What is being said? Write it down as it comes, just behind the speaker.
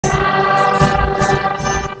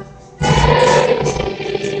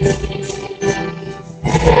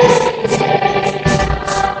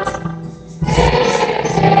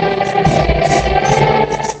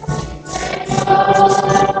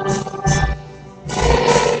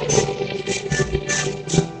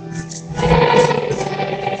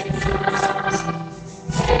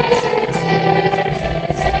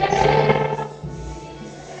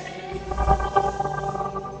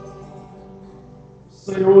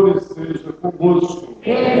Senhor esteja convosco.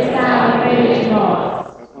 Ele está no meio de nós.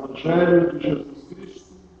 Evangelho de Jesus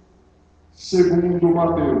Cristo, segundo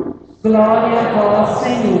Mateus. Glória a vós,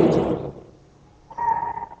 Senhor.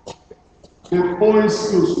 Depois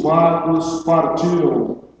que os magos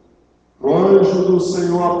partiram, o anjo do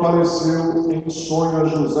Senhor apareceu em sonho a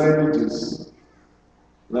José e lhe disse: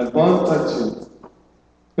 levanta-te,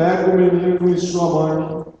 pega o menino e sua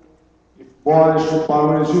mãe e foge para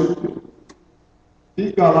o Egito.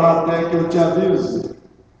 Fica lá até que eu te avise,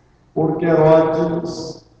 porque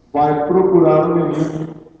Herodes vai procurar o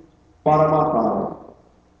menino para matá-lo.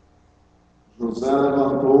 José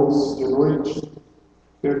levantou-se de noite,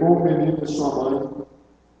 pegou o menino e sua mãe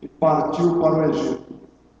e partiu para o Egito.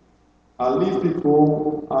 Ali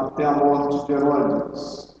ficou até a morte de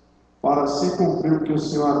Herodes, para se cumprir o que o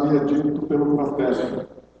Senhor havia dito pelo profeta: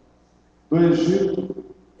 do Egito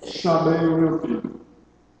chamei o meu filho.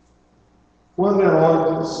 Quando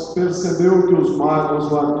Herodes percebeu que os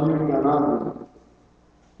magos o haviam enganado,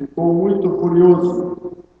 ficou muito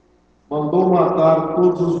furioso. Mandou matar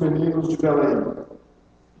todos os meninos de Belém,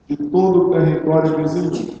 de todo o território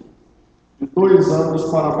vizinho, de 2 anos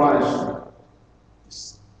para baixo,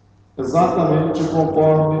 exatamente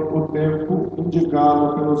conforme o tempo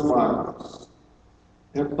indicado pelos magos.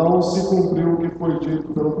 Então se cumpriu o que foi dito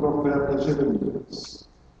pelo profeta Jeremias.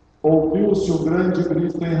 Ouviu-se um grande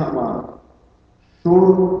grito em Ramá,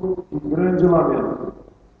 choro e grande lamento.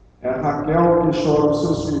 É Raquel que chora os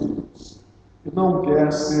seus filhos e não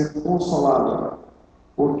quer ser consolada,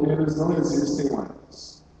 porque eles não existem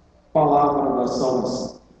mais. Palavra da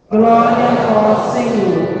salvação. Glória a vós,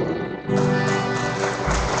 Senhor.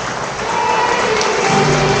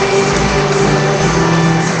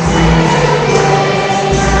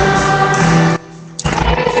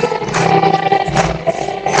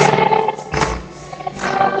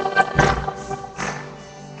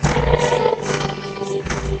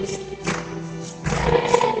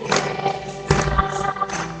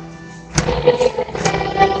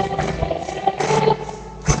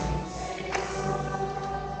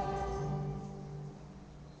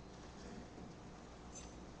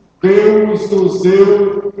 Deus nos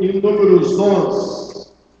deu inúmeros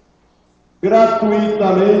dons,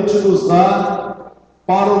 gratuitamente nos dá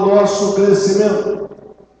para o nosso crescimento.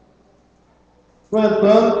 No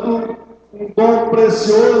entanto, um dom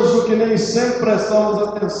precioso que nem sempre prestamos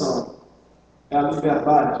atenção é a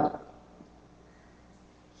liberdade.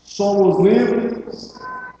 Somos livres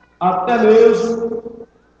até mesmo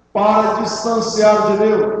para distanciar de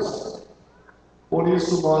Deus. Por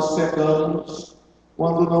isso nós pecamos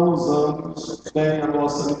quando não usamos bem a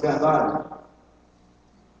nossa liberdade.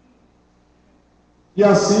 E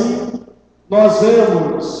assim, nós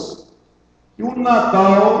vemos que o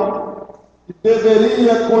Natal, que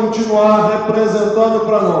deveria continuar representando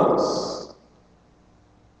para nós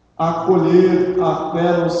acolher a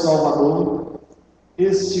fé no Salvador,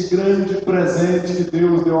 este grande presente que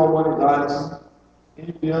Deus deu à humanidade,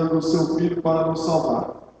 enviando o seu Filho para nos salvar.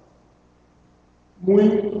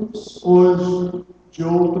 Muitos hoje, de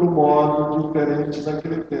outro modo diferente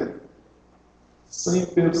daquele tempo, sem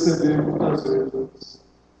perceber muitas vezes,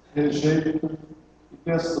 rejeitam e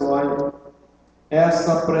destroem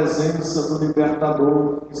esta presença do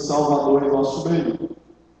Libertador e Salvador em nosso meio.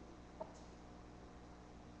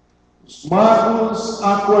 Os magos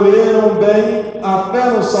acolheram bem a fé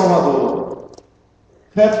no Salvador,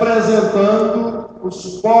 representando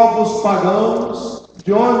os povos pagãos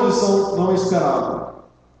de onde não esperavam.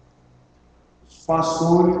 Os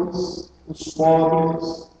pastores, os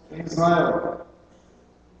pobres em Israel.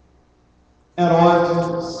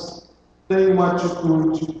 Herodes tem uma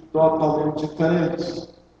atitude totalmente diferente.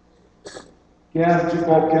 Quer de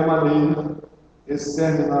qualquer maneira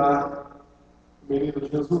exterminar o menino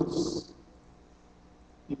Jesus.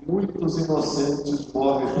 E muitos inocentes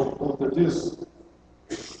morrem por conta disso.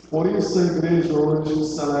 Por isso a Igreja hoje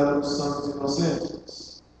celebra os santos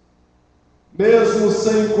inocentes. Mesmo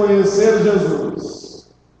sem conhecer Jesus,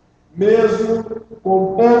 mesmo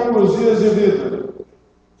com poucos dias de vida,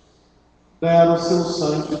 deram seu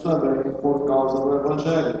sangue também por causa do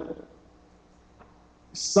Evangelho.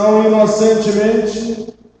 Estão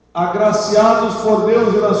inocentemente agraciados por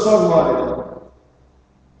Deus e na sua glória.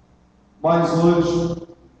 Mas hoje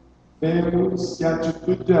vemos que a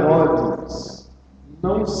atitude de Herodes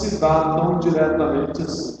não se dá tão diretamente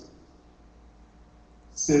assim.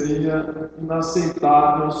 Seria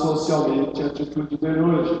inaceitável socialmente a atitude dele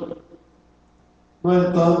hoje. No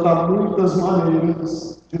entanto, há muitas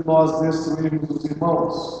maneiras de nós destruirmos os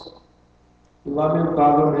irmãos, e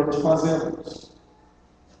lamentavelmente fazemos.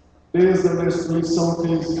 Desde a destruição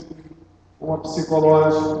física, uma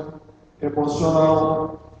psicológica,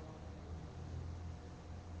 emocional,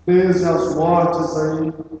 desde as mortes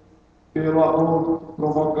aí pelo aborto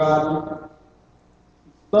provocado,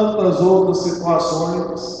 tantas outras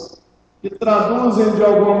situações que traduzem de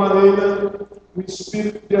alguma maneira o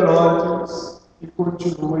espírito de Herodes que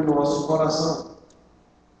continua em nosso coração.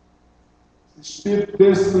 Espírito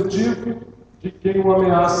destrutivo de quem o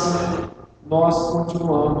ameaça, nós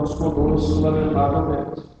continuamos conosco,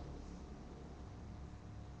 lamentavelmente.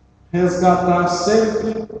 Resgatar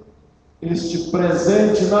sempre este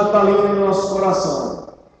presente natalino em nosso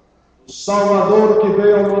coração, o Salvador que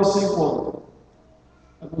veio ao nosso encontro,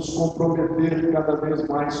 a nos comprometer cada vez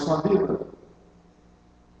mais com a vida.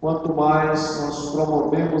 Quanto mais nós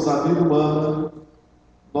promovemos a vida humana,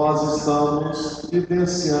 nós estamos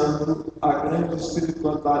vivenciando a grande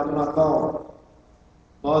espiritualidade do Natal.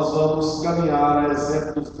 Nós vamos caminhar a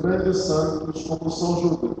exemplo dos grandes santos como São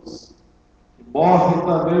Judas, que morre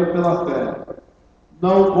também pela fé,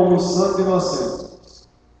 não como santo inocente,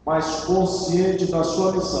 mas consciente da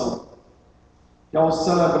sua missão, que ao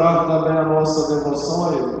celebrar também a nossa devoção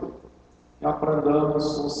a Ele, que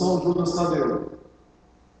aprendamos com São Judas Tadeu,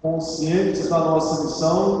 conscientes da nossa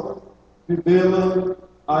missão, vivê-la,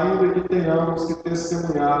 ainda que tenhamos que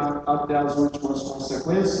testemunhar até as últimas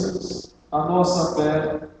consequências, a nossa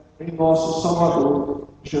fé em nosso Salvador,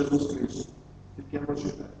 Jesus Cristo. Fiquemos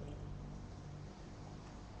de pé.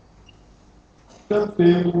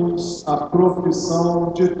 Cantemos a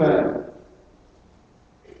profissão de fé.